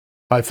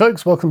Hi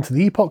folks, welcome to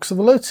the Epochs of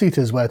the Lotus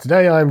Eaters, where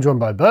today I am joined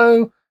by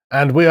Beau,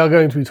 and we are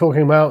going to be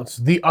talking about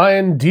the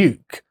Iron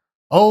Duke,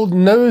 Old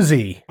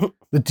Nosy,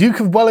 the Duke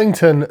of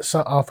Wellington,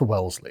 Sir Arthur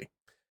Wellesley,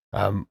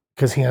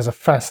 because he has a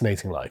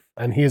fascinating life,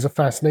 and he is a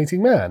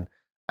fascinating man.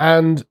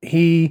 And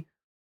we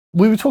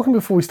were talking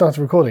before we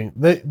started recording,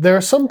 there are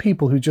some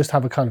people who just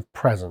have a kind of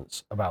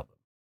presence about them.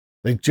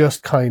 They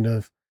just kind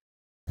of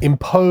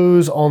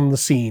impose on the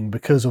scene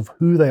because of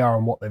who they are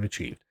and what they've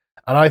achieved.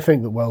 And I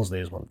think that Wellesley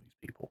is one of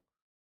these people.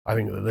 I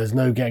think that there's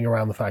no getting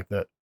around the fact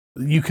that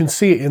you can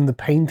see it in the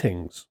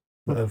paintings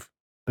that have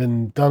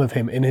been done of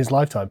him in his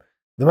lifetime.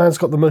 The man's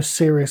got the most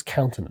serious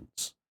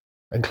countenance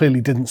and clearly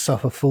didn't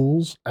suffer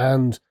fools.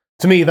 And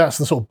to me, that's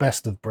the sort of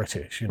best of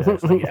British.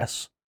 It's like,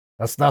 yes,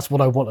 that's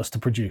what I want us to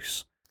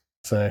produce.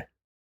 So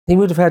he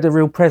would have had a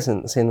real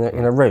presence in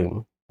a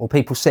room, or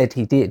people said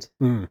he did.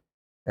 And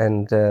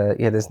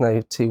there's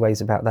no two ways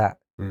about that.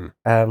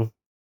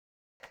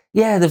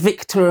 The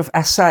victor of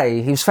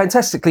Assaye. He was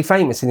fantastically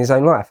famous in his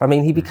own life. I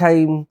mean, he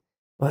became,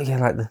 like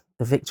the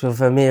victor of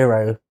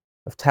Vermiro,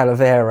 of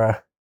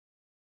Talavera,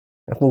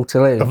 of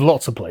Waterloo. Of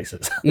lots of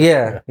places.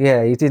 Yeah.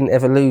 He didn't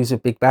ever lose a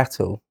big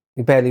battle.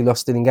 He barely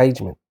lost an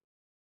engagement.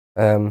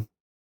 By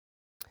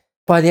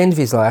the end of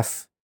his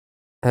life,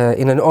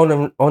 in an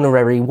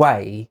honorary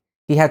way,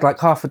 he had like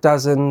half a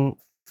dozen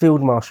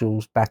field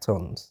marshal's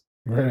batons.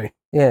 Really?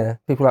 Yeah,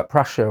 people like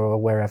Prussia or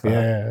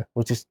wherever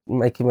will just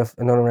make him an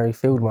honorary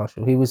field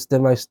marshal. He was the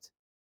most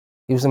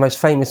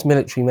famous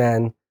military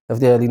man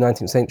of the early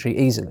 19th century,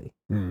 easily.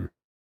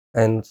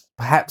 And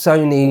perhaps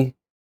only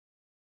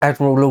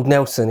Admiral Lord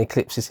Nelson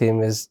eclipses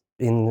him as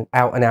in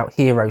out-and-out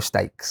hero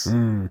stakes.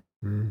 Well,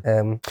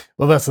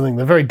 that's the thing.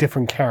 They're very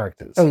different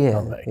characters,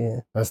 aren't they? Yeah.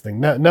 That's the thing.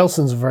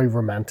 Nelson's a very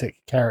romantic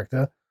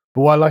character,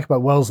 but what I like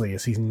about Wellesley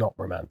is he's not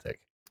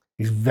romantic.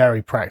 He's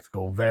very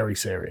practical, very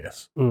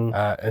serious,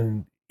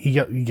 and he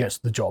gets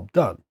the job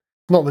done.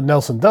 Not that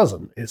Nelson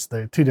doesn't. It's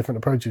the two different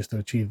approaches to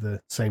achieve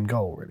the same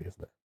goal, really,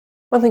 isn't it?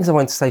 One of the things I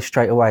want to say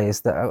straight away is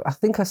that I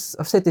think I've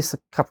said this a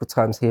couple of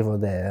times here or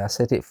there. I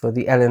said it for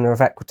the Eleanor of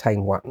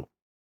Aquitaine one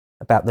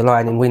about the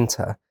Lion in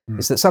Winter.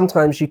 Is that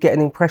sometimes you get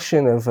an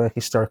impression of a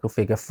historical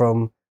figure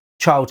from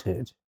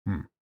childhood,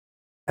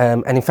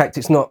 and in fact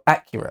it's not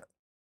accurate,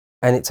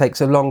 and it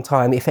takes a long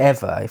time, if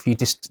ever, if you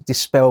just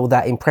dispel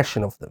that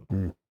impression of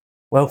them.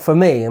 Well, for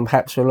me, and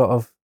perhaps for a lot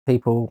of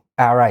people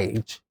our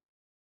age,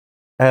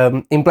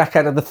 in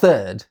Blackadder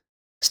III,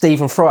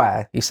 Stephen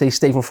Fry, you see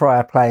Stephen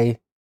Fry play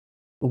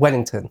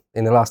Wellington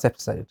in the last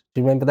episode.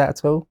 Do you remember that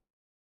at all?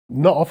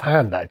 Not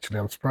offhand, actually.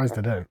 I'm surprised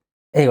I don't.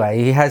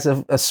 Anyway, he has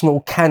a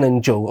small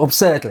cannon duel,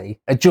 absurdly,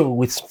 a duel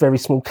with very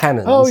small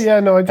cannons. Oh, yeah,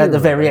 no, I do. At the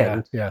very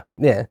end. Yeah.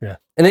 And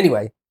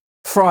anyway,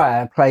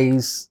 Fryer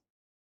plays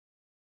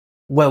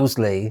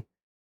Wellesley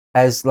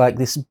as like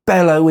this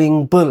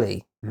bellowing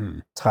bully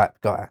type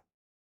guy.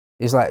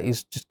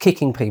 He's just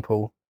kicking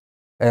people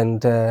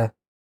and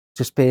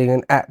just being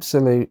an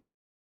absolute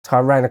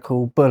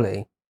tyrannical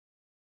bully.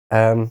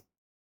 And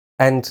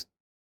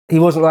he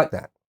wasn't like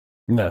that.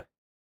 No.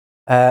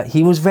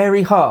 He was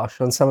very harsh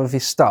on some of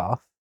his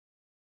staff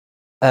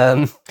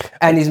and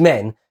his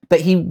men,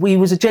 but he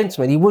was a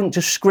gentleman. He wouldn't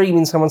just scream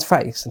in someone's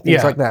face and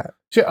things like that.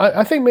 So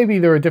I think maybe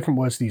there are different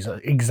words to use.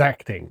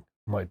 Exacting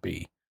might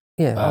be.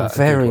 Yeah,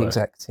 very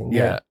exacting.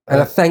 Yeah. And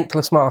a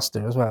thankless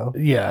master as well.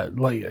 Yeah,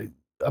 like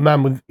a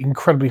man with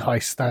incredibly high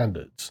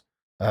standards,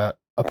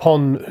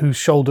 upon whose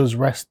shoulders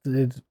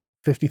rested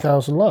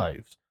 50,000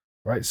 lives,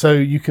 right? So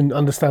you can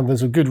understand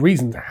there's a good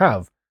reason to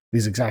have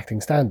these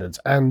exacting standards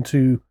and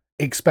to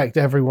expect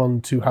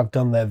everyone to have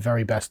done their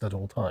very best at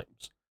all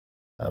times.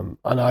 And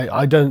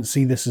I don't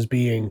see this as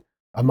being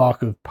a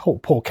mark of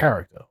poor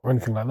character or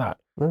anything like that.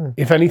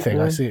 If anything,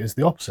 I see it as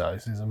the opposite. I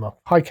see it as a mark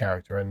of high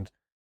character and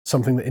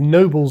something that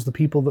ennobles the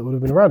people that would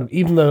have been around him,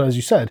 even though, as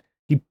you said,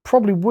 he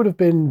probably would have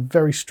been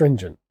very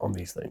stringent on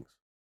these things.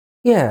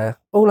 Yeah.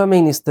 All I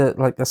mean is that,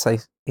 like I say,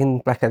 in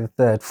Blackadder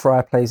III,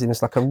 Fryer plays him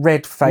as like a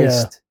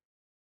red-faced,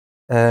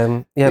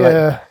 but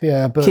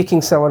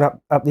kicking someone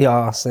up the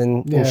arse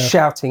and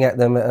shouting at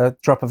them at a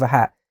drop of a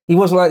hat. He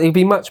wasn't like, he'd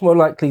be much more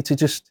likely to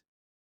just,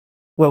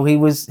 he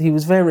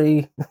was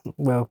very,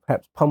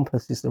 perhaps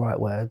pompous is the right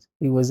word.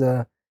 He was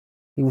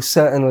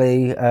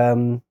certainly,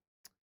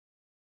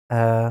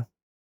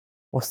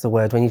 what's the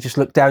word, when you just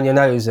look down your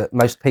nose at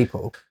most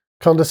people?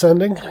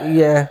 Condescending?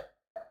 Yeah.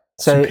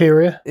 So,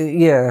 superior?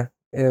 Yeah.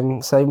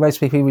 So most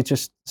people would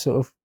just sort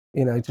of,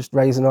 just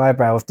raise an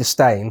eyebrow of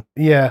disdain.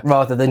 Yeah.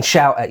 Rather than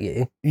shout at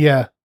you.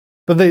 Yeah.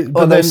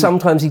 Although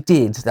sometimes he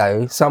did,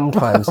 though.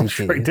 Sometimes I'm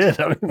sure he did.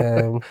 I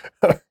mean,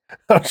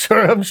 I'm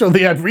sure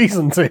they had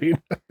reason to.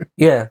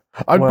 Yeah.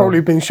 I'd probably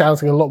have been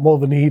shouting a lot more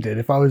than he did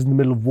if I was in the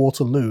middle of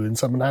Waterloo and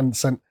someone hadn't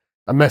sent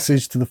a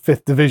message to the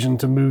 5th Division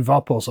to move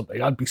up or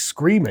something. I'd be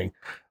screaming.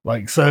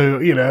 Like, so,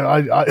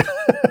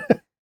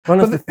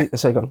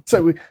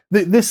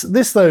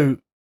 this though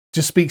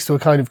just speaks to a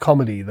kind of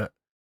comedy that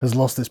has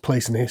lost its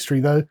place in history,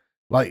 though.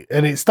 Like,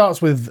 and it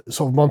starts with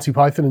sort of Monty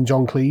Python and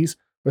John Cleese,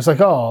 where it's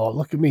like, oh,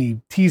 look at me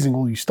teasing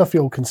all you stuffy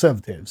old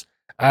conservatives,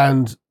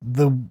 And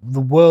the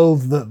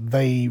world that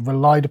they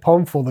relied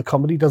upon for the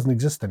comedy doesn't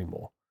exist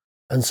anymore.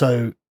 And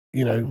so,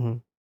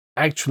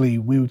 actually,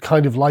 we would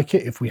kind of like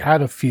it if we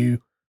had a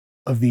few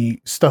of the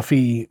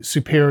stuffy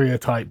superior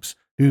types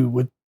who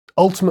were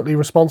ultimately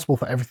responsible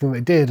for everything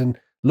they did and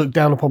looked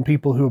down upon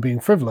people who were being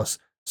frivolous.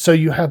 So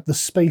you had the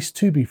space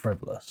to be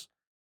frivolous.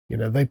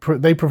 They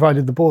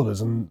provided the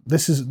borders, and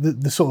this is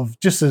the sort of,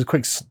 just as a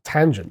quick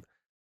tangent,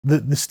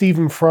 the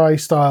Stephen Fry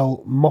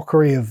style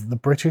mockery of the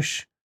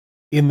British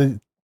in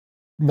the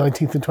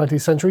 19th and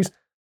 20th centuries,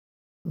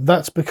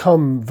 that's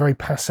become very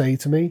passé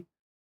to me.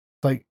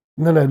 Like,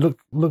 no,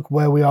 look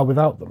where we are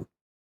without them.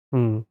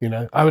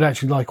 I would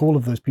actually like all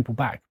of those people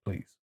back,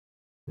 please.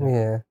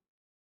 Yeah.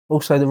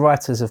 Also, the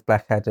writers of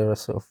Blackadder are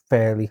sort of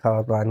fairly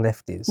hardline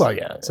lefties. Well,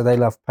 yeah. So they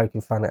love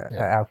poking fun at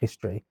our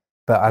history.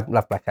 But I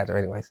love Blackadder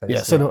anyway. So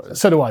yeah,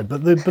 so do I.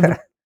 But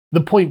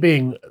the point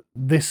being,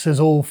 this has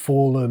all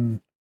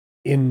fallen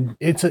in.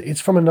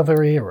 It's from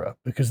another era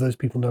because those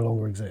people no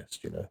longer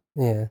exist.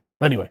 Yeah.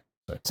 Anyway.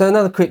 So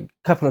another quick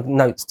couple of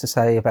notes to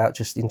say about,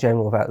 just in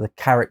general, about the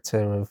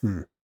character of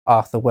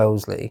Arthur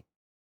Wellesley,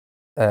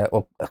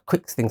 or a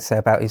quick thing to say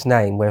about his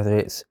name, whether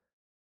it's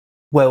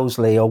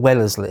Wellesley or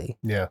Wellesley.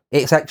 Yeah.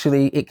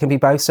 It can be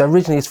both. So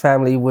originally his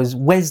family was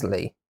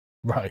Wesley.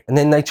 Right. And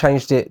then they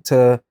changed it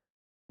to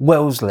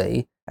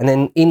Wellesley. And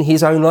then in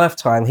his own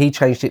lifetime, he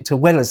changed it to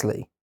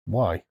Wellesley.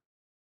 Why?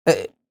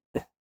 A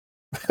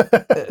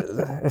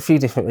few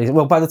different reasons.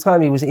 Well, by the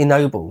time he was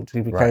ennobled,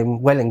 he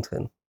became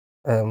Wellington.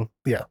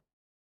 Yeah.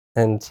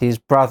 And his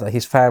brother,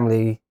 his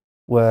family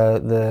were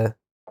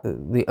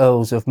the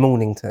Earls of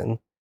Mornington.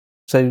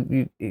 So,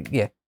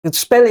 the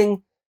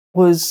spelling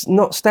was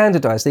not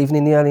standardised even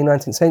in the early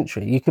 19th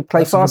century. You could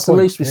play fast and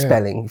loose with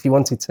spelling if you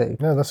wanted to.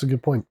 No, that's a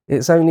good point.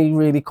 It's only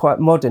really quite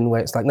modern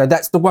where it's like, no,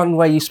 that's the one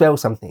way you spell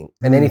something,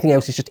 and anything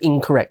else is just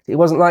incorrect. It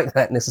wasn't like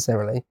that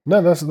necessarily.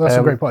 No, that's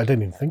a great point. I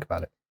didn't even think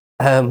about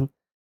it.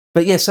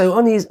 But yeah, so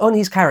on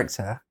his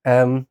character,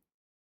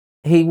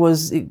 he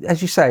was,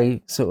 as you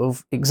say, sort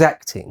of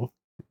exacting.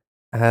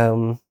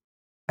 And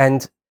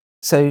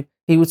so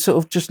he would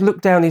sort of just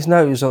look down his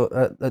nose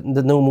at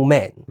the normal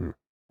men.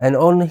 And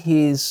on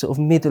his sort of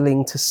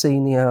middling to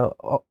senior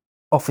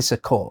officer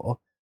corps,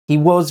 he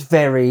was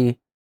very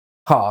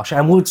harsh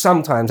and would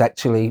sometimes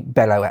actually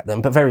bellow at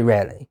them, but very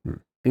rarely.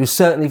 He was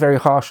certainly very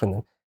harsh on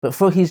them. But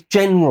for his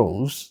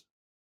generals,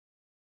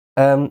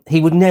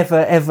 he would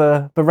never,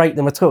 ever berate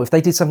them at all. If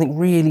they did something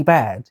really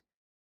bad,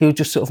 he would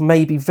just sort of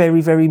maybe very,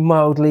 very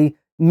mildly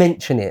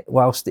mention it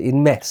whilst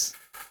in mess.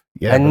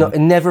 Yeah,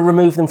 and never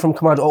remove them from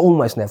command, or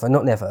almost never,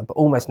 not never, but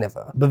almost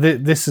never. But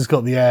this has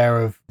got the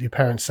air of your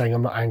parents saying,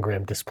 "I'm not angry,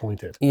 I'm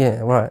disappointed." Yeah,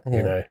 right.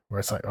 Yeah. Where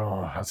it's like,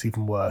 oh, that's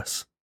even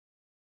worse.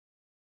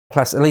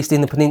 Plus, at least in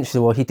the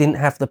Peninsular War, he didn't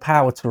have the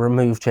power to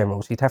remove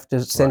generals. He'd have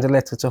to send a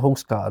letter to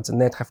Horse Guards, and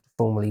they'd have to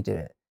formally do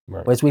it.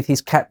 Right. Whereas with his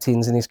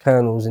captains and his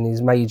colonels and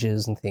his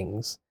majors and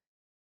things,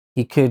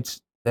 he could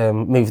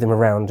move them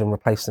around and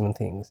replace them and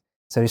things.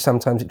 So he's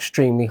sometimes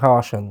extremely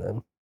harsh on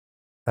them.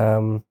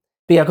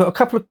 But yeah, I've got a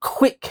couple of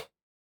quick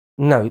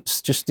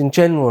notes just in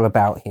general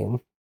about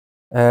him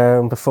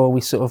before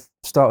we sort of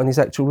start on his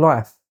actual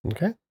life.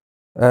 Okay.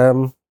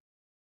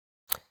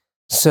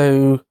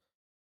 So,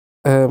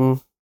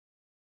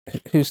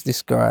 who's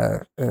this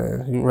guy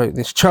who wrote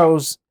this?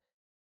 Charles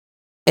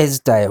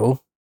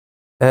Esdale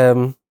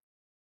wrote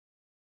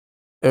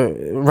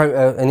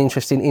an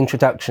interesting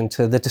introduction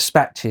to the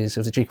dispatches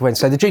of the Duke of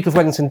Wellington. So the Duke of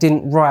Wellington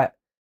didn't write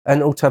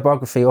an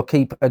autobiography or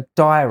keep a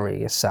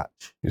diary as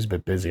such. He was a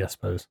bit busy, I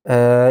suppose.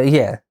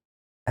 Yeah.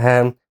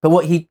 But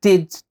what he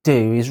did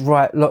do is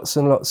write lots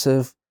and lots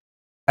of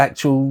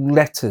actual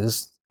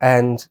letters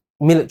and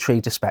military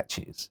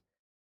dispatches.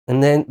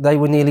 And then they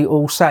were nearly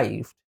all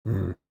saved.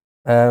 And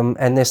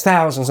there's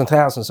thousands and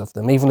thousands of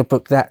them. Even a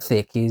book that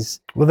thick is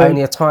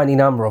only a tiny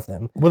number of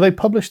them. Were they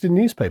published in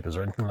newspapers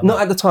or anything like that?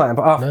 Not at the time,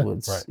 but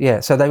afterwards. No? Right.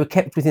 Yeah, so they were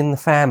kept within the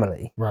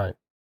family. Right.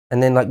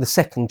 And then like the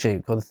second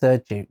Duke or the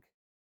third Duke,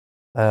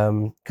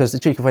 because the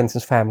Duke of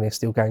Wellington's family is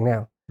still going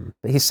now.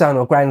 But his son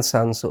or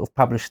grandson sort of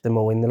published them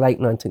all in the late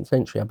 19th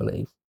century, I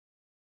believe.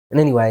 And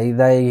anyway,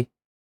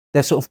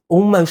 they're sort of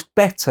almost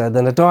better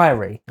than a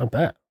diary. I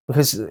bet.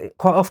 Because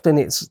quite often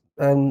it's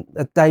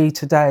a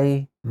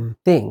day-to-day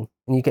thing,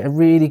 and you get a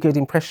really good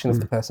impression of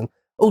the person.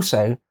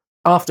 Also,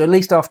 at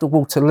least after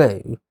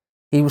Waterloo,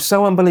 he was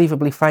so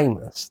unbelievably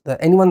famous that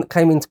anyone that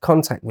came into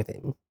contact with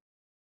him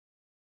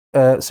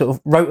sort of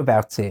wrote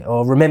about it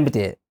or remembered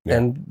it,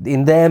 and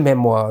in their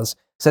memoirs.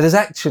 So there's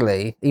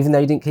actually, even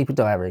though he didn't keep a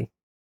diary,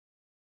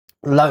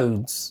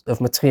 loads of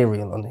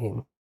material on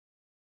him.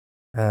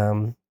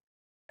 And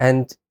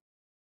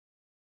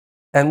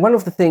one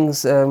of the things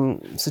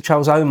Sir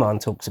Charles Oman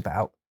talks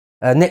about,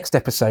 next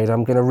episode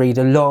I'm going to read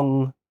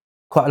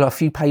a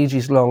few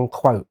pages long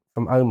quote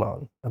from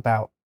Oman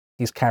about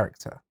his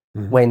character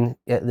when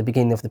at the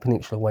beginning of the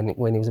Peninsula,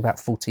 when he was about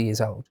 40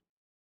 years old.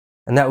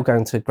 And that will go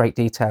into great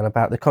detail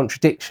about the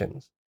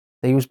contradictions.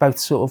 That he was both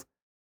sort of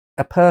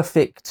a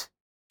perfect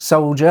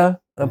soldier,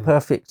 a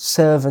perfect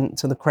servant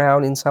to the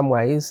crown in some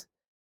ways,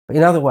 but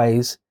in other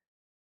ways,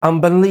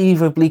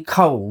 unbelievably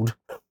cold,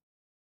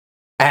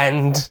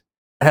 and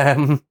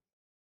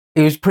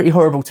he was pretty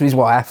horrible to his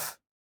wife,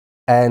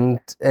 and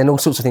all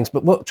sorts of things.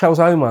 But what Charles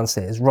Oman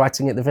says,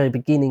 writing at the very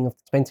beginning of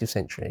the 20th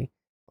century,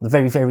 the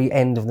very, very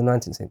end of the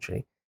 19th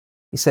century,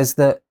 he says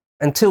that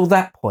until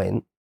that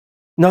point,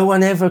 no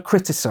one ever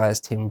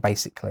criticised him,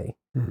 basically.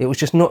 It was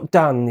just not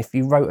done if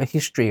you wrote a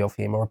history of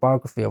him or a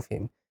biography of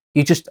him.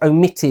 You just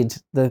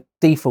omitted the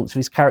defaults of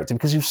his character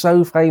because he was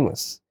so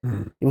famous.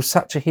 He was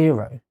such a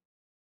hero.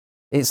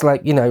 It's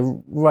like, you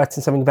know,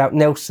 writing something about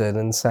Nelson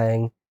and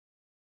saying,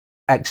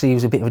 actually, he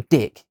was a bit of a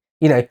dick.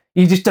 You know,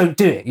 you just don't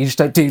do it. You just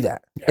don't do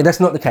that. Yeah. And that's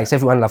not the case.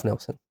 Everyone loved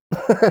Nelson.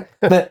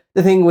 But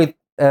the thing with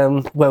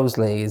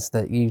Wellesley is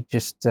that you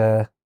just...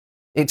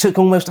 it took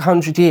almost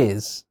 100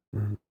 years,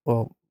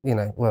 or,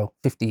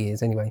 50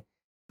 years anyway,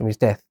 from his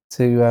death,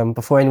 to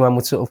before anyone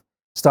would sort of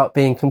start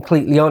being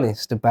completely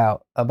honest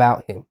about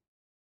him.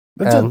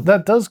 But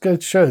that does go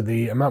to show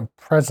the amount of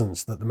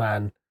presence that the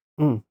man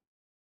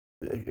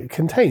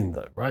contained,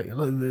 though, right?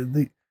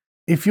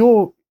 If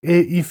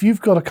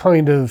you've got a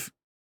kind of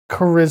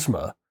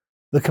charisma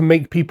that can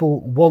make people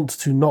want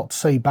to not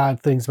say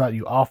bad things about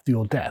you after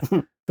your death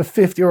for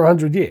 50 or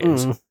 100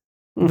 years,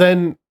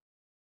 then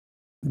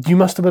you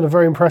must have been a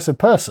very impressive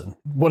person,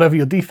 whatever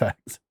your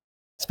defects.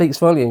 Speaks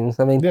volumes.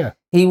 I mean,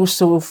 he was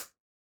sort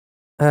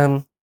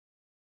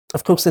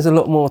of course, there's a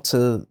lot more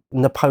to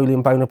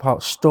Napoleon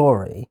Bonaparte's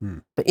story,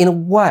 but in a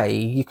way,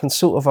 you can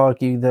sort of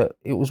argue that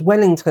it was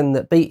Wellington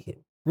that beat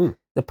him.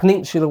 The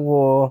Peninsular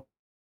War,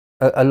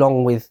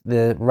 along with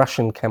the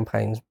Russian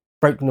campaigns,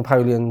 broke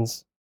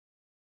Napoleon's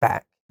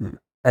back,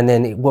 and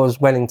then it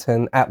was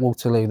Wellington at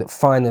Waterloo that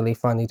finally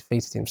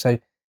defeated him. So,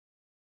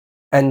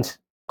 and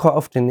quite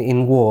often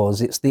in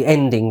wars, it's the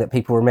ending that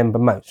people remember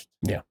most.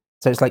 Yeah.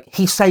 So it's like,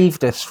 he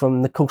saved us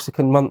from the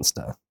Corsican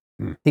monster.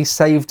 He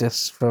saved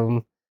us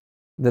from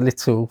the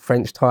little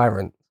French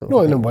tyrant.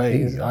 Well, in a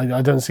way,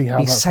 I don't see how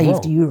he that's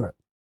saved wrong. Europe.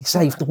 He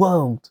saved the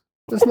world.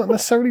 That's not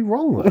necessarily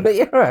wrong, though.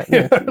 Yeah, right.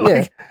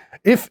 Yeah.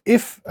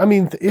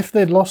 If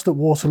they'd lost at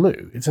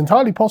Waterloo, it's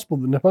entirely possible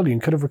that Napoleon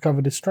could have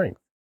recovered his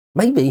strength.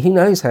 Maybe. Who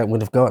knows how it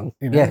would have gone?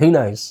 You know? Yeah, who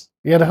knows?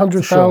 He had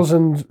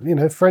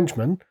 100,000,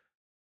 Frenchmen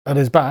at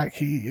his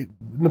back.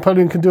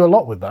 Napoleon can do a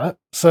lot with that.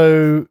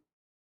 So,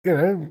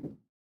 who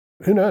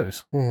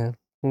knows? Yeah,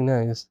 who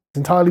knows? It's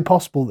entirely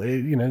possible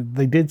that,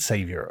 they did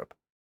save Europe.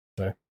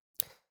 So,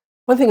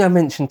 one thing I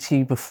mentioned to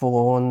you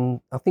before,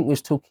 and I think we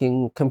was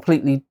talking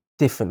completely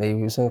differently. It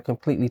was on a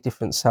completely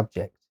different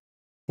subject.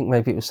 I think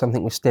maybe it was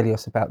something with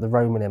Stelios about the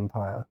Roman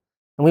Empire.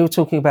 And we were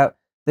talking about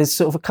there's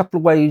sort of a couple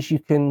of ways you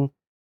can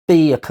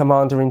be a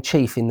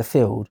commander-in-chief in the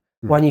field.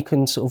 One, you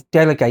can sort of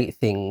delegate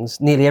things,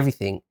 nearly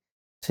everything,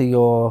 to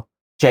your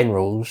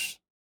generals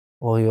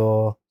or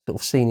your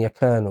sort of senior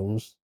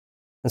colonels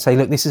and say,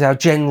 look, this is our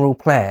general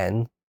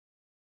plan.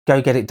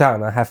 Go get it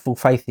done. I have full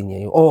faith in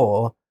you.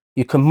 Or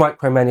you can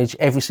micromanage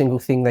every single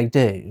thing they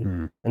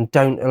do and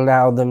don't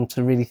allow them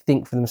to really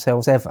think for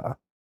themselves ever.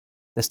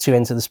 There's two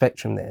ends of the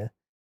spectrum there.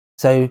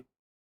 So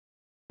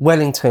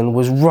Wellington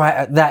was right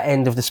at that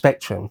end of the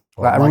spectrum,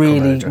 like a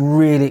really,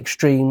 really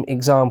extreme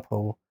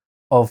example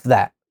of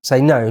that.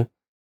 Say, no,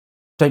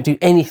 don't do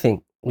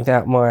anything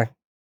without my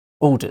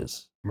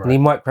orders. Right. And he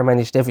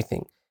micromanaged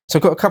everything. So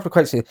I've got a couple of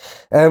quotes here.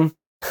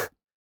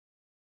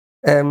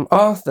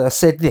 Arthur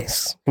said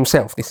this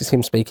himself. This is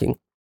him speaking.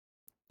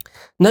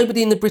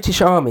 Nobody in the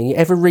British Army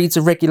ever reads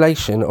a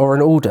regulation or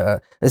an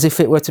order as if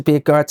it were to be a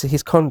guide to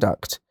his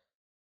conduct,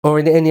 or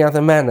in any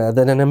other manner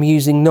than an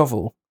amusing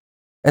novel.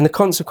 And the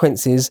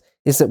consequences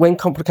is that when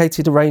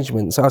complicated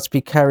arrangements are to be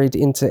carried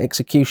into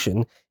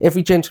execution,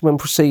 every gentleman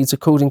proceeds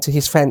according to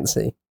his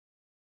fancy.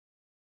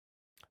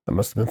 That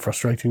must have been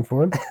frustrating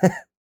for him.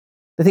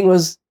 The thing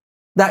was,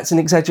 that's an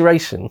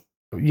exaggeration.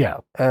 Yeah.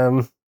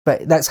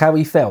 But that's how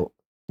he felt.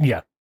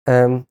 Yeah.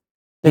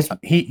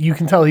 You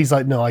can tell he's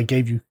like, no, I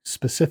gave you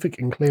specific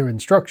and clear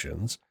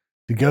instructions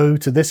to go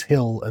to this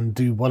hill and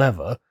do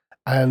whatever,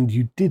 and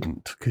you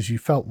didn't because you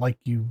felt like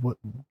you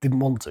didn't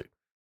want to.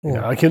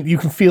 Yeah. You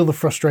can feel the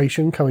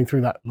frustration coming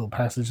through that little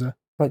passage there.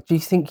 Like, do you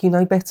think you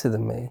know better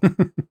than me?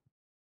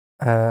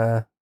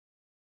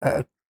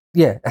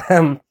 Yeah.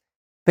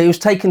 But it was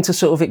taken to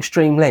sort of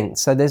extreme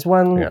lengths. So there's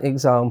one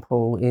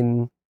example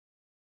in,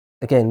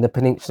 again, The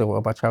Peninsular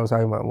War by Charles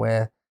Oman,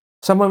 where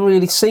someone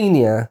really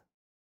senior,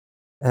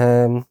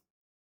 Arthur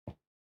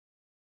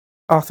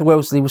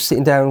Wellesley was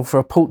sitting down for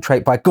a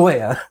portrait by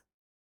Goya,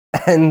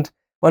 and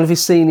one of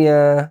his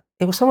senior,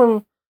 it was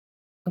someone,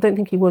 I don't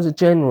think he was a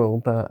general,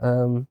 but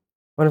one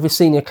of his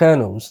senior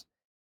colonels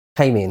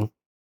came in,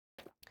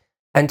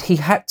 and he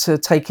had to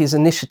take his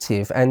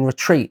initiative and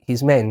retreat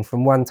his men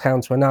from one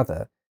town to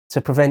another to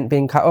prevent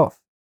being cut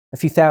off. A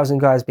few thousand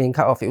guys being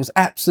cut off. It was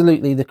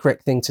absolutely the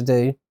correct thing to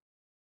do.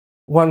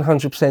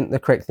 100% the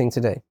correct thing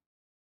to do.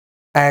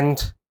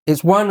 And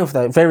it's one of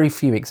the very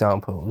few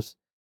examples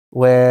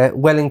where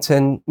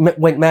Wellington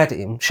went mad at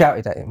him,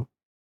 shouted at him,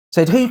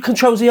 said, who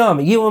controls the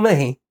army, you or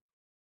me?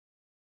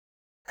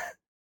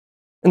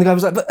 And the guy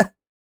was like, but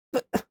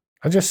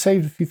I just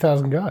saved a few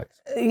thousand guys.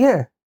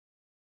 Yeah.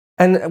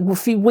 And a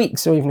few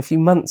weeks or even a few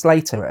months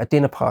later, at a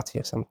dinner party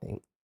or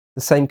something,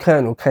 the same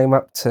colonel came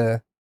up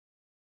to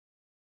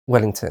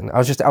Wellington.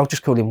 I'll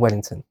just call him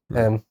Wellington,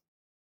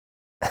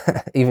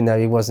 even though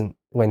he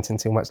went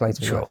until much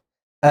later. Sure.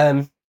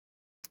 And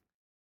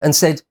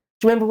said,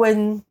 "Do you remember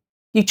when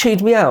you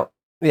chewed me out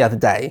the other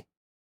day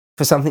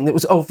for something that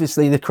was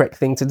obviously the correct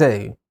thing to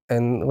do?"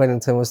 And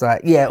Wellington was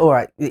like, "Yeah, all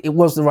right, it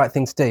was the right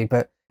thing to do,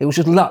 but it was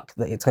just luck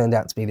that it turned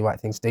out to be the right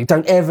thing to do.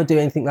 Don't ever do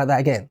anything like that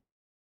again."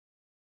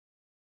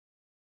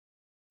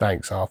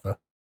 Thanks, Arthur.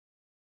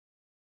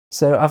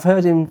 So I've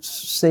heard him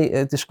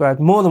described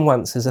more than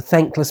once as a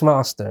thankless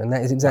master, and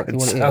that is exactly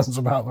what it is. Sounds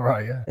about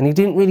right, yeah. And he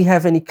didn't really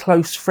have any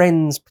close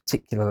friends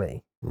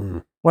particularly.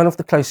 One of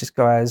the closest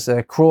guys,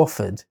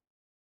 Crawford,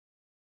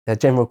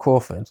 General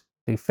Crawford,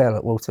 who fell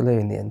at Waterloo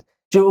in the end,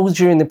 all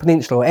during the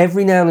Peninsula,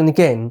 every now and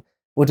again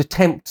would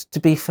attempt to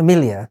be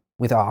familiar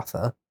with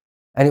Arthur,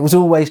 and it was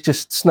always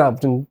just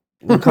snubbed and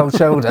cold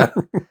shoulder.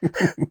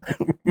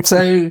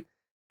 So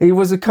he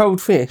was a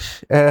cold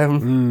fish.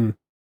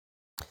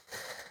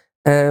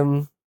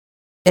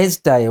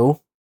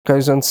 Esdale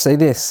goes on to say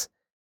this.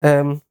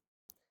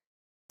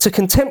 To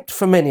contempt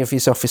for many of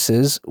his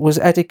officers was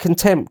added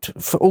contempt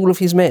for all of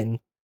his men.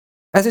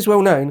 As is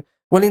well known,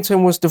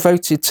 Wellington was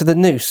devoted to the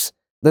noose,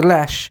 the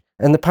lash,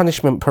 and the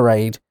punishment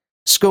parade,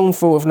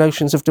 scornful of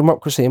notions of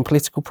democracy and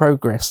political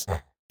progress,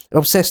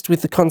 obsessed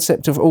with the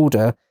concept of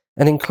order,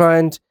 and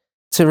inclined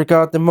to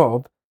regard the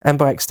mob, and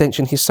by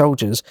extension his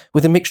soldiers,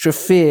 with a mixture of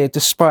fear,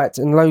 despite,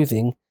 and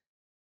loathing.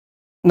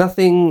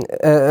 Something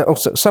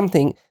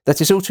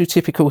that is all too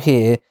typical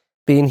here,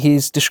 being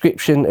his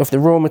description of the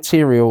raw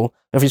material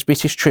of his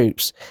British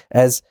troops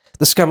as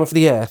the scum of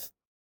the earth.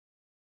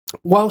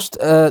 Whilst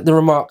the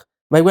remark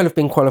may well have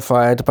been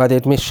qualified by the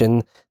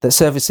admission that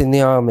service in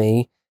the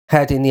army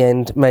had in the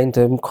end made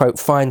them, quote,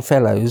 fine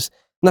fellows,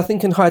 nothing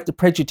can hide the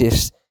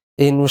prejudice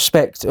in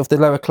respect of the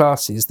lower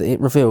classes that it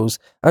reveals.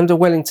 Under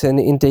Wellington,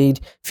 indeed,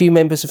 few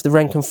members of the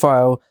rank and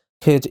file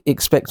could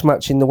expect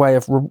much in the way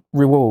of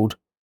reward.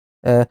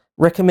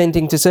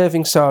 Recommending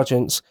deserving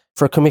sergeants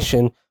for a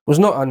commission was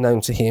not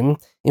unknown to him.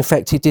 In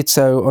fact, he did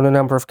so on a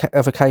number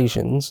of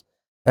occasions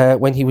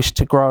when he wished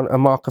to grant a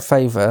mark of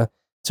favour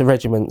to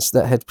regiments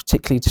that had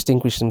particularly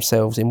distinguished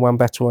themselves in one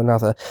battle or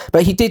another.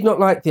 But he did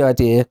not like the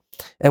idea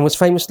and was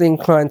famously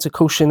inclined to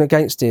caution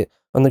against it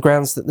on the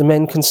grounds that the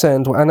men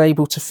concerned were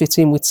unable to fit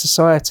in with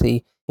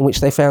society in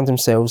which they found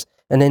themselves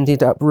and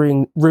ended up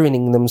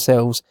ruining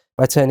themselves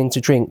by turning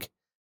to drink.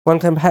 One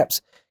can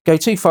perhaps go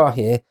too far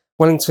here.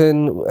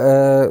 Wellington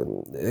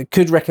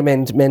could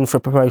recommend men for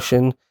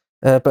promotion,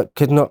 but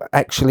could not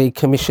actually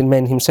commission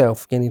men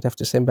himself. Again, he'd have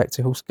to send back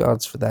to Horse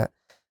Guards for that.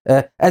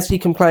 As he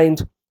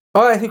complained,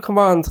 "I, who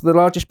command the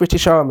largest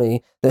British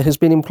army that has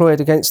been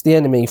employed against the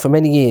enemy for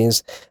many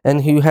years,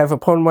 and who have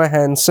upon my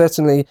hands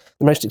certainly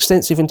the most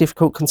extensive and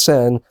difficult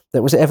concern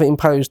that was ever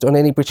imposed on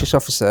any British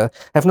officer,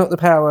 have not the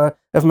power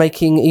of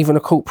making even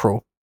a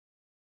corporal."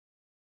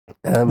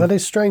 That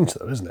is strange,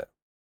 though, isn't it?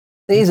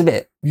 It is a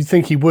bit. You'd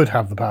think he would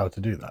have the power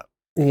to do that.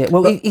 Yeah,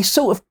 well, he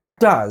sort of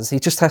does. He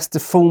just has to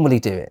formally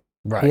do it.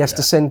 Right. He has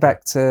to send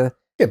back to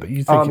but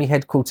you think army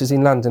headquarters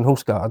in London,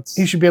 Horse Guards.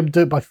 he should be able to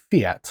do it by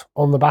fiat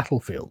on the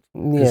battlefield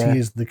because Yeah. he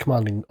is the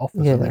commanding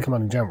officer, the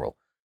commanding general.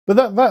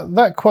 But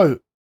that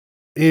quote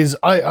is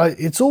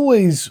it's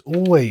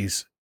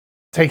always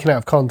taken out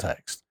of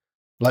context,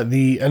 and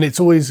it's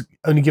always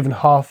only given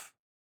half.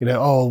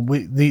 Our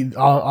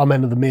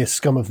men are the mere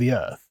scum of the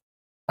earth,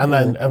 and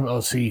then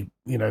obviously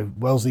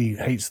Wellesley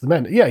hates the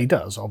men. Yeah, he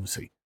does,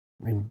 obviously.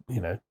 I mean,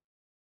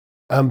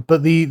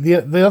 but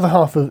the other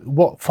half of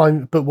what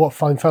fine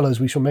fellows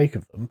we shall make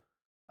of them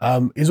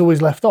is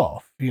always left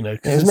off.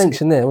 It was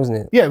mentioned there, wasn't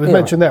it? Yeah, it was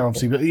mentioned there,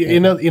 obviously, but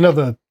in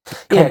other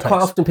contexts. Yeah,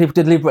 quite often people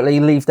deliberately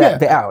leave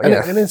that bit out.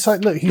 And it's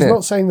like, look, he's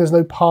not saying there's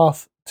no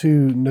path to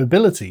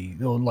nobility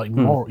or like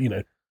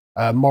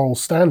moral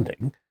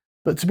standing,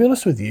 but to be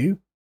honest with you,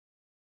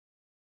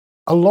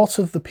 a lot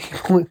of the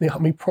people in the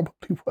army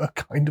probably were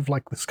kind of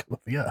like the scum of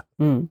the earth.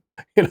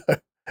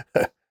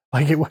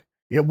 Like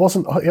it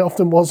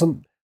often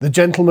wasn't the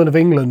gentlemen of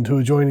England who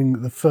were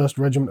joining the First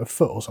Regiment of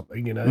Foot or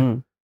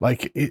something.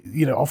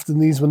 Often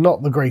these were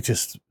not the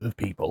greatest of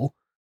people,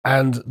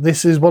 and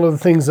this is one of the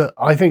things that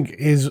I think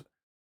it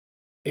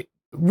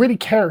really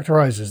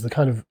characterizes the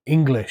kind of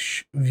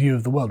English view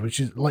of the world, which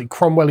is like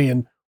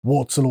Cromwellian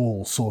warts and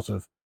all sort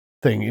of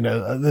thing.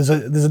 There's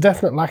a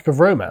definite lack of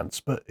romance,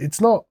 but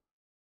it's not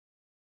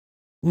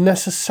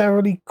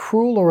necessarily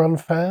cruel or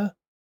unfair.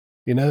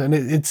 And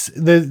it's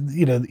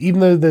even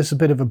though there's a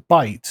bit of a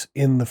bite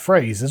in the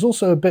phrase, there's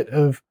also a bit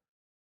of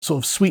sort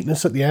of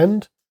sweetness at the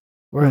end,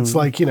 where it's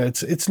like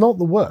it's not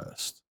the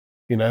worst,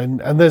 and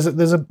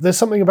there's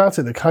something about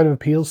it that kind of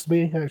appeals to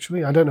me.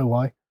 Actually, I don't know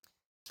why.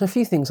 So a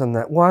few things on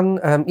that. One,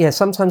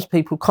 sometimes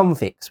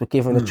convicts were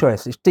given a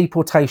choice: it's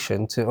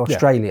deportation to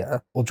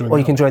Australia, or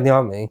you can join the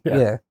army.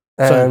 Yeah.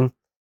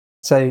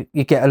 So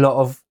you get a lot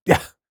of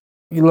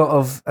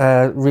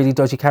really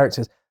dodgy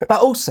characters,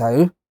 but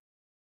also,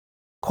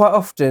 quite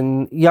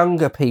often,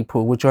 younger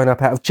people would join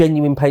up out of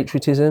genuine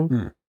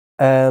patriotism.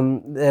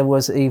 There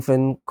was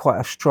even quite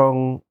a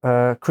strong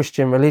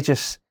Christian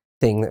religious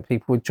thing that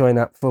people would join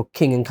up for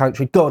king and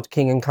country, God,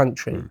 king and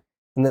country,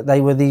 and that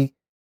they were the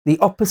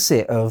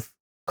opposite of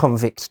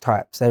convict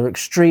types. They were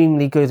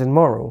extremely good and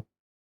moral.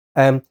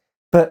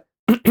 But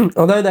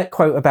although that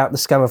quote about the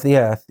scum of the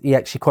earth, he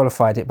actually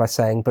qualified it by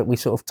saying, but we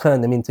sort of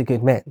turn them into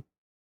good men.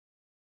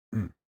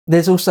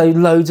 There's also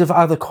loads of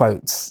other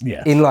quotes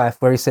in life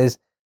where he says,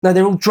 no,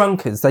 they're all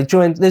drunkards. They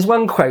joined. There's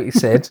one quote he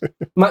said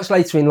much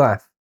later in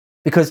life,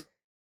 because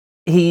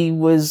he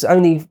was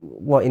only,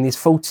 in his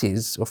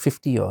 40s or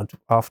 50 odd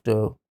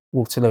after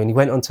Waterloo, and he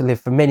went on to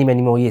live for many,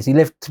 many more years. He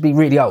lived to be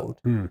really old.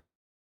 And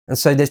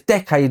so there's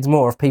decades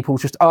more of people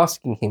just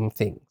asking him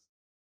things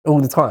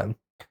all the time.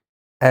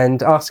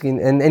 And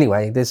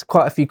anyway, there's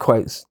quite a few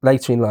quotes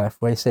later in life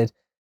where he said,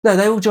 no,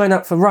 they all join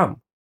up for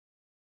rum.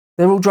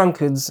 They're all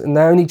drunkards and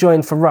they only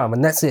join for rum,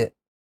 and that's it.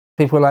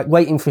 People are like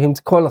waiting for him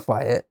to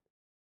qualify it.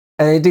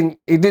 And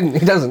he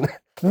doesn't.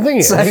 The thing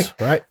is,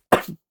 right,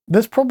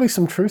 there's probably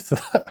some truth to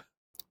that.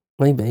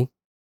 Maybe.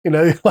 You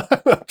know,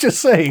 I'm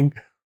just saying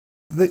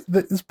that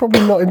it's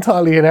probably not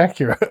entirely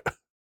inaccurate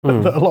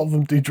that a lot of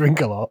them do drink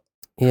a lot.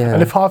 Yeah.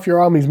 And if half your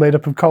army's made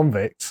up of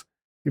convicts,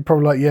 you're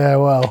probably like, yeah,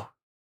 well,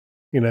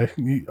 you know,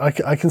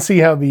 I can see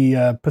how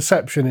the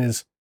perception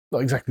is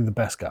not exactly the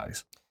best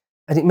guys.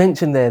 And it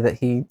mentioned there that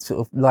he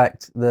sort of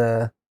liked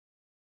the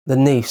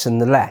noose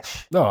and the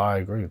lash. No, I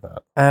agree with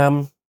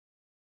that.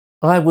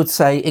 I would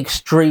say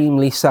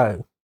extremely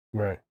so.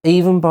 Right.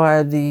 Even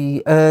by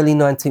the early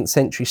 19th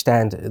century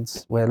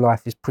standards, where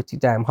life is pretty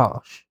damn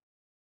harsh.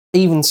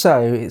 Even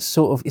so, it's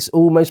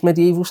almost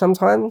medieval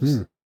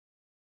sometimes.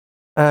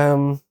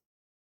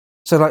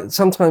 So like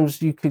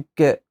sometimes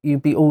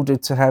you'd be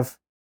ordered to have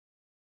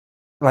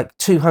like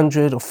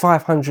 200 or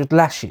 500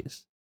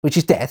 lashes, which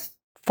is death.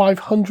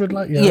 500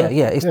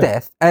 it's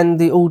death. And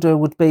the order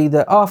would be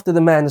that after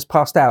the man has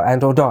passed out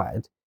and or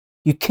died,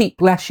 you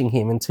keep lashing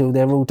him until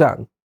they're all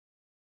done.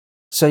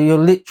 So you're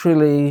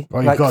literally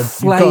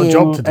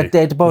flaying a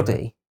dead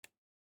body.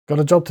 Got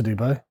a job to do,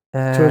 Beau.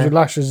 200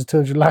 lashes is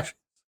 200 lashes.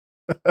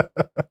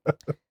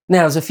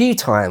 Now, there's a few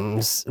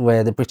times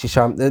where the British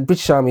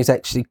Army is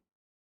actually,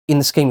 in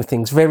the scheme of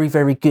things, very,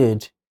 very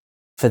good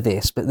for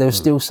this, but there are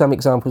still some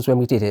examples when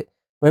we did it.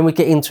 When we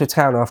get into a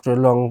town after a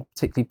long,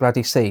 particularly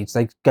bloody siege,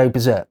 they go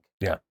berserk.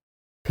 Yeah.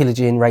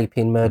 Pillaging,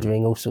 raping,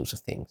 murdering, all sorts of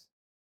things.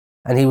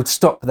 And he would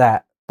stop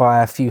that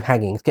by a few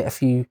hangings, get a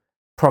few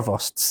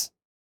provosts,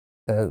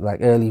 like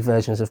early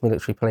versions of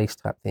military police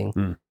type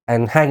thing,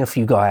 and hang a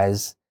few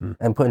guys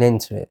and put an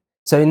end to it.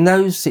 So in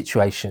those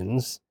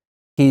situations,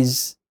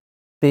 his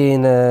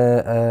being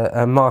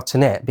a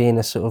martinet, being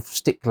a sort of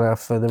stickler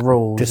for the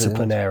rules.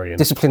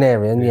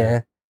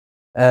 Disciplinarian,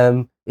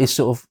 is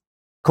sort of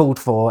called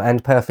for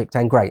and perfect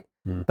and great.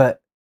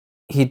 But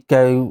he'd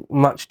go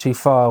much too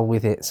far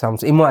with it,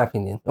 in my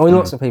opinion, or in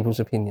lots of people's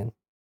opinion.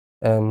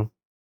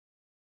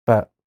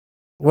 But,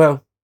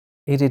 well,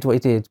 he did what he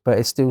did, but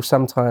it's still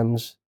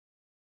sometimes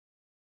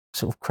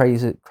sort of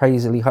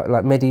crazily,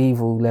 like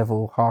medieval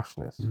level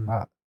harshness.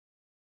 But,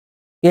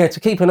 yeah, to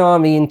keep an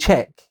army in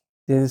check,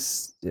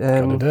 there's...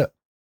 Gotta do it.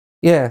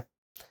 Yeah.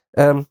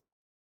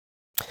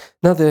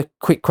 Another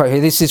quick quote here.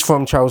 This is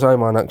from Charles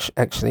Oman,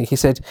 actually. He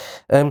said,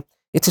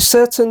 it is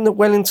certain that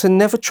Wellington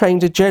never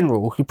trained a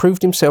general who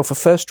proved himself a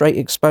first-rate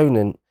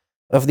exponent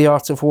of the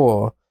art of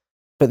war,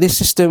 but this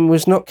system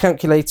was not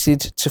calculated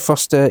to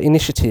foster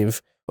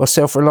initiative or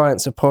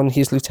self-reliance upon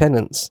his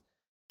lieutenants.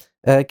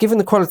 Given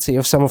the quality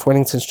of some of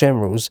Wellington's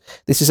generals,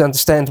 this is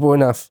understandable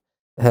enough,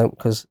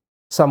 because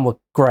some were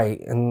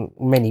great and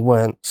many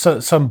weren't.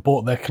 So some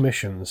bought their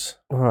commissions,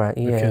 right?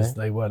 Yeah, because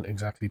they weren't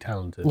exactly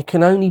talented. You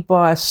can only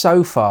buy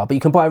so far, but you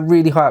can buy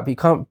really high up. But you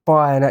can't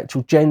buy an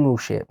actual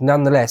generalship.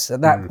 Nonetheless, at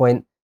that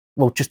point,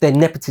 well, just their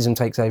nepotism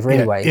takes over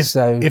anyway. If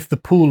the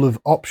pool of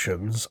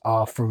options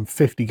are from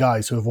 50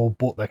 guys who have all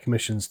bought their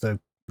commissions to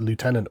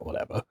lieutenant or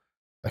whatever,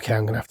 okay,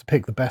 I'm going to have to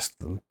pick the best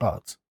of them.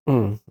 But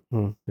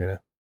yeah.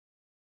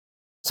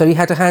 So he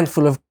had a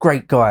handful of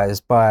great guys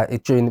by the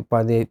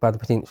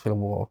Peninsular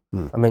War.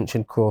 I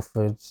mentioned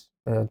Crawford,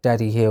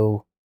 Daddy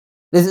Hill.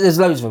 There's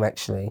loads of them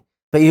actually.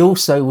 But he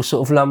also was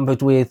sort of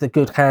lumbered with a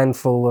good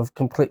handful of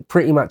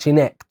pretty much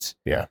inept.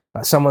 Yeah.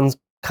 Like someone's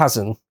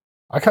cousin.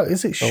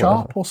 Is it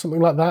Sharp or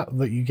something like that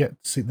you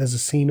get to see? There's a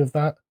scene of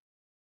that.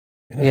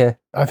 Yeah.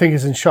 I think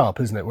it's in Sharp,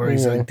 isn't it? Where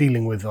he's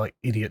dealing with like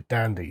idiot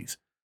dandies.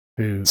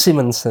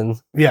 Simonson.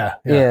 Yeah.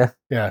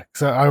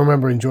 So I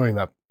remember enjoying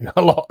that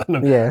a lot,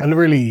 and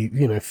really,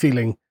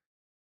 feeling,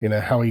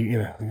 how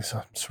he's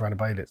surrounded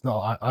by idiots.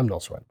 No, I'm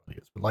not surrounded by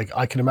idiots, but like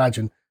I can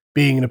imagine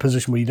being in a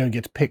position where you don't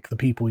get to pick the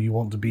people you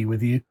want to be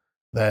with you.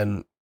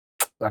 Then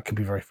that could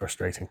be very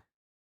frustrating.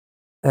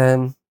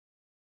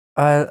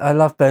 I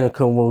love Bernard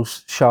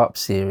Cornwell's Sharp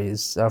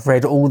series. I've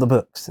read all the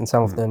books, and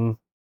some of them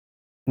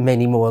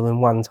many more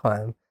than one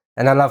time.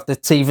 And I love the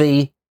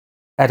TV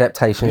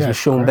adaptations with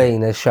Sean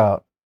Bean as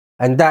Sharp.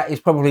 And that is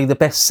probably the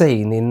best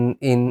scene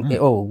in it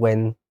all,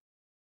 when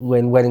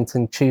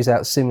Wellington chews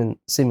out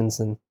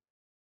Simonson.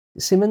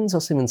 Simmons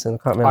or Simonson? I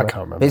can't remember. I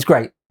can't remember. But it's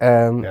great.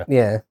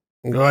 Yeah.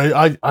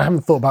 I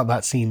haven't thought about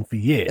that scene for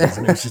years,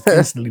 and it was just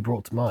instantly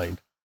brought to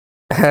mind.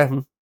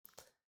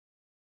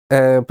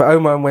 But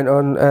Oman went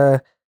on,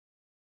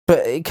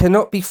 but it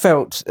cannot be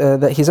felt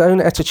that his own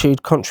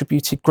attitude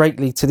contributed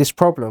greatly to this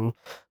problem.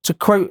 To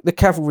quote the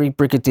cavalry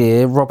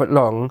brigadier, Robert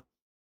Long,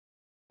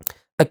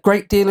 "A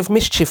great deal of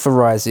mischief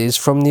arises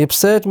from the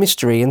absurd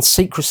mystery and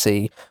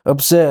secrecy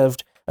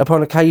observed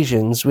upon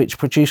occasions which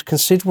produce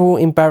considerable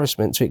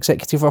embarrassment to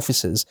executive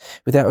officers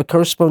without a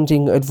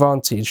corresponding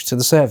advantage to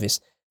the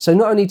service." So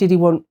not only did he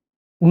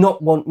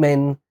not want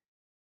men,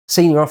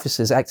 senior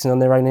officers, acting on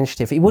their own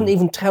initiative, he wouldn't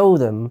even tell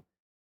them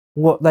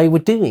what they were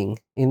doing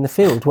in the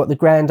field, what the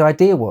grand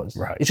idea was.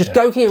 Right, It's just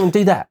go here and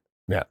do that.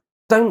 Yeah.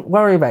 Don't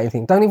worry about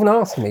anything. Don't even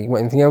ask me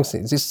what anything else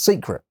is. It's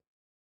secret.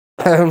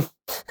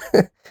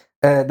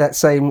 That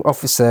same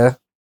officer,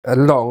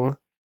 Robert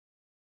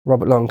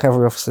Long,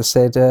 cavalry officer,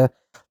 said, "To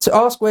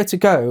ask where to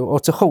go or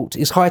to halt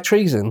is high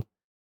treason.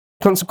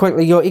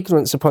 Consequently, your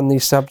ignorance upon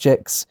these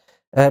subjects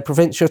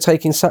prevents your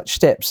taking such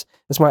steps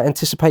as might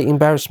anticipate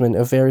embarrassment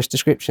of various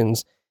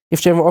descriptions. If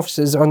general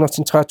officers are not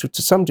entitled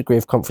to some degree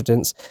of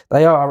confidence,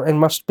 they are and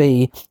must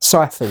be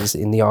ciphers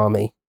in the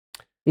army."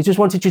 He just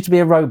wanted you to be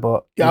a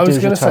robot. Yeah, I was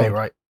going to say,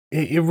 right,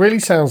 it really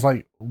sounds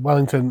like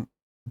Wellington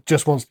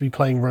just wants to be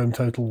playing Rome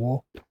Total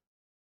War.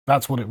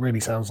 That's what it really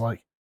sounds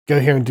like. Go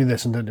here and do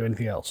this and don't do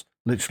anything else.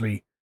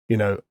 Literally,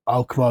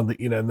 I'll command that,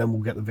 and then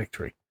we'll get the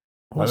victory.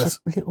 What's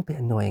a little bit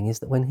annoying is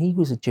that when he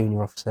was a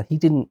junior officer, he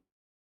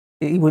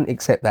wouldn't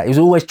accept that. He was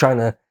always trying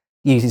to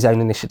use his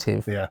own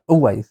initiative. Yeah.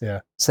 Always.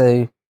 Yeah.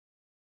 So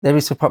there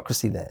is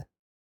hypocrisy there.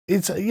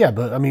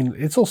 But I mean,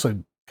 it's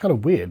also kind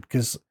of weird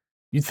because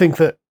you'd think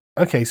that,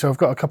 okay, so I've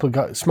got a couple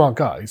of smart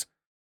guys.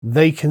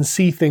 They can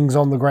see things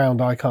on the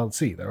ground I can't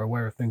see. They're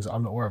aware of things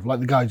I'm not aware of. Like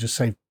the guy who just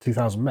saved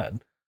 2,000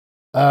 men.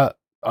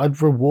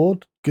 I'd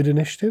reward good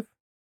initiative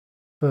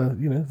for,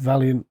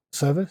 valiant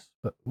service.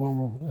 But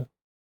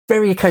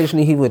Very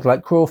occasionally he would,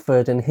 like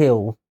Crawford and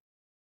Hill,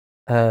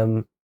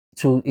 in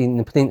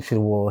the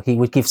Peninsular War, he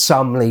would give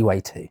some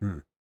leeway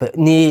to, but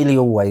nearly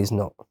always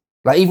not.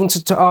 Like even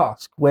to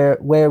ask, where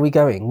are we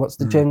going? What's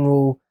the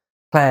general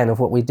plan of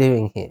what we're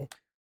doing here?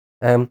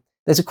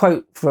 There's a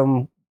quote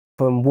from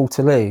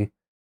Waterloo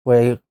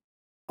where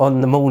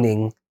on the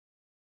morning,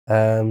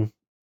 I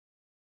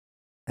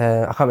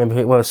can't remember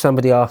who it was,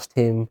 somebody asked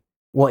him,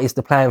 "What is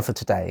the plan for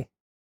today?"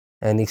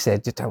 And he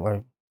said, "Just don't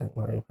worry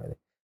about it."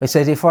 He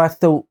said,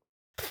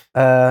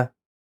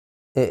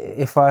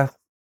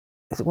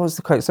 what was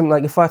the quote? Something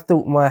like, "If I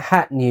thought my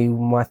hat knew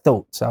my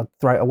thoughts, I'd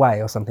throw it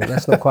away," or something.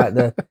 That's not quite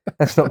the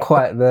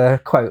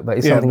quote, but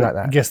it's something like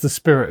that. I guess the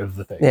spirit of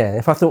the thing. Yeah,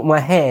 if I thought my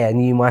hair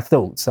knew my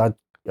thoughts, I'd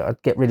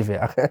get rid of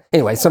it.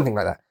 Anyway, something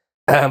like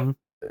that.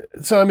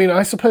 So I mean,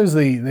 I suppose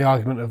the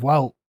argument of,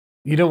 well,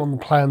 you don't want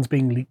the plans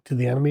being leaked to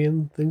the enemy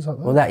and things like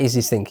that. Well, that is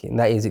his thinking.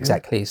 That is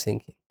exactly his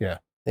thinking. Yeah,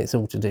 it's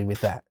all to do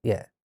with that.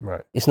 Yeah,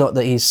 right. It's not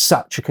that he's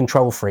such a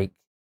control freak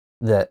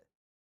that.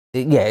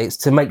 Yeah, it's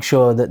to make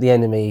sure that the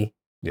enemy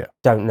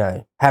don't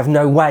know, have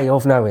no way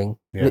of knowing,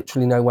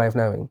 literally no way of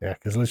knowing. Yeah,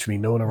 because literally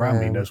no one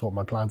around me knows what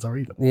my plans are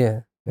either.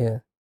 Yeah, yeah.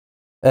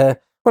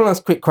 One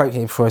last quick quote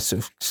here before I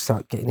sort of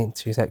start getting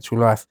into his actual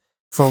life,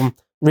 from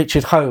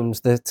Richard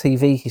Holmes, the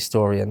TV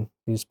historian,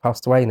 who's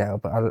passed away now,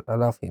 but I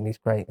love him. He's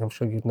great. I'm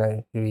sure you'd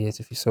know who he is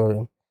if you saw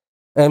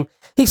him.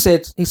 He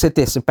said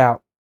this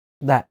about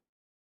that,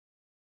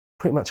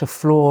 pretty much a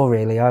flaw,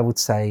 really, I would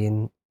say,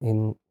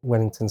 in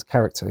Wellington's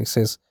character. He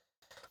says,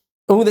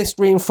 "All this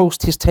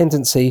reinforced his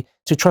tendency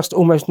to trust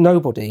almost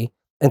nobody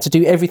and to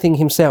do everything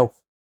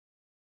himself,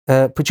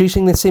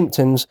 producing the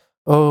symptoms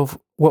of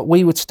what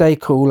we would today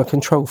call a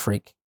control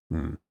freak."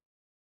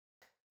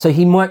 So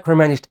he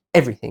micromanaged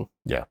everything.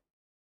 Yeah.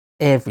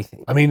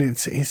 Everything. I mean, it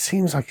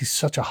seems like he's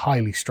such a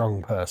highly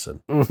strung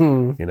person,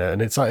 Mm-hmm.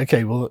 and it's like,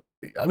 okay, well,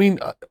 I mean,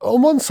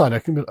 on one side, I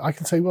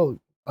can say, well,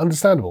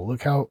 understandable.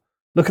 Look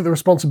at the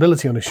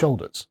responsibility on his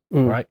shoulders,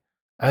 right?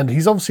 And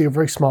he's obviously a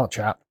very smart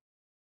chap,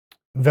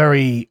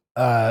 very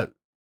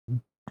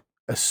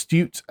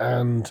astute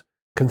and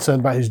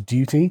concerned about his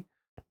duty.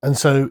 And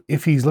so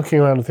if he's looking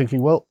around and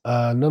thinking, well,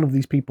 none of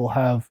these people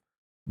have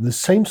the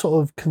same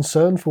sort of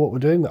concern for what we're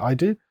doing that I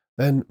do,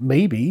 then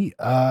maybe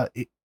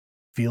it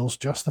feels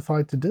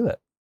justified to do it.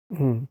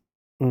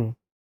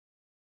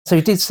 So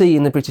he did see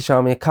in the British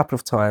Army a couple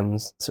of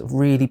times sort of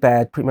really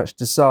bad, pretty much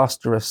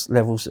disastrous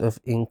levels of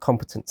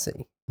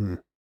incompetency.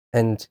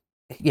 And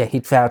yeah,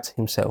 he'd vowed to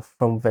himself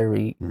from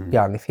very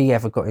young, if he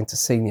ever got into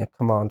senior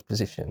command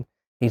position,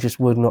 he just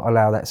would not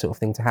allow that sort of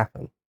thing to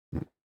happen.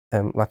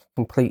 Like a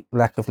complete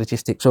lack of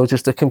logistics, or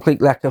just a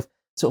complete lack of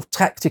sort of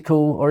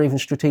tactical or even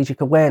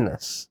strategic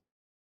awareness.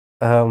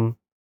 So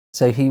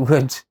he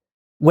would,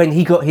 when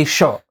he got his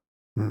shot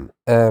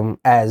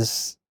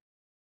as,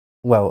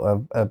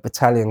 well, a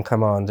battalion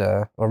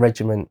commander or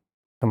regiment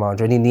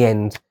commander, and in the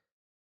end,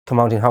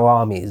 commanding whole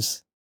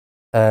armies,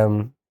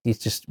 he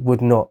just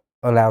would not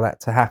allow that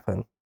to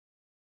happen.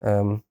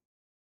 So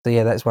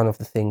yeah, that's one of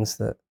the things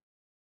that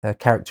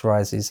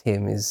characterizes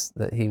him, is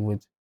that he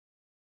would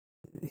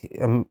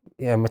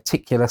a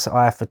meticulous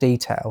eye for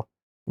detail,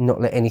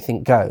 not let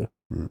anything go,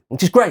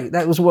 which is great.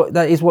 That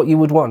is what you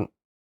would want.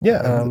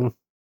 Yeah.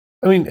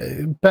 I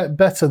mean,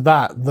 better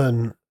that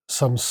than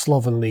some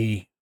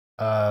slovenly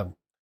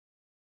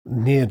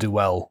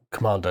ne'er-do-well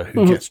commander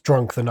who gets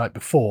drunk the night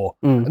before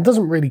and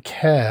doesn't really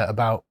care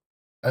about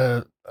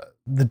the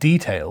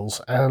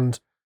details and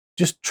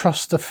just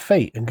trusts to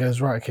fate and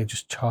goes, right, okay,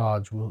 just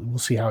charge. We'll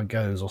see how it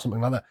goes, or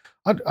something like that.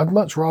 I'd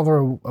much rather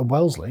a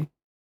Wellesley.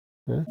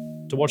 Yeah.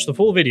 To watch the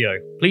full video,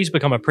 please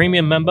become a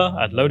premium member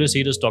at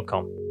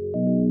lotuseaters.com.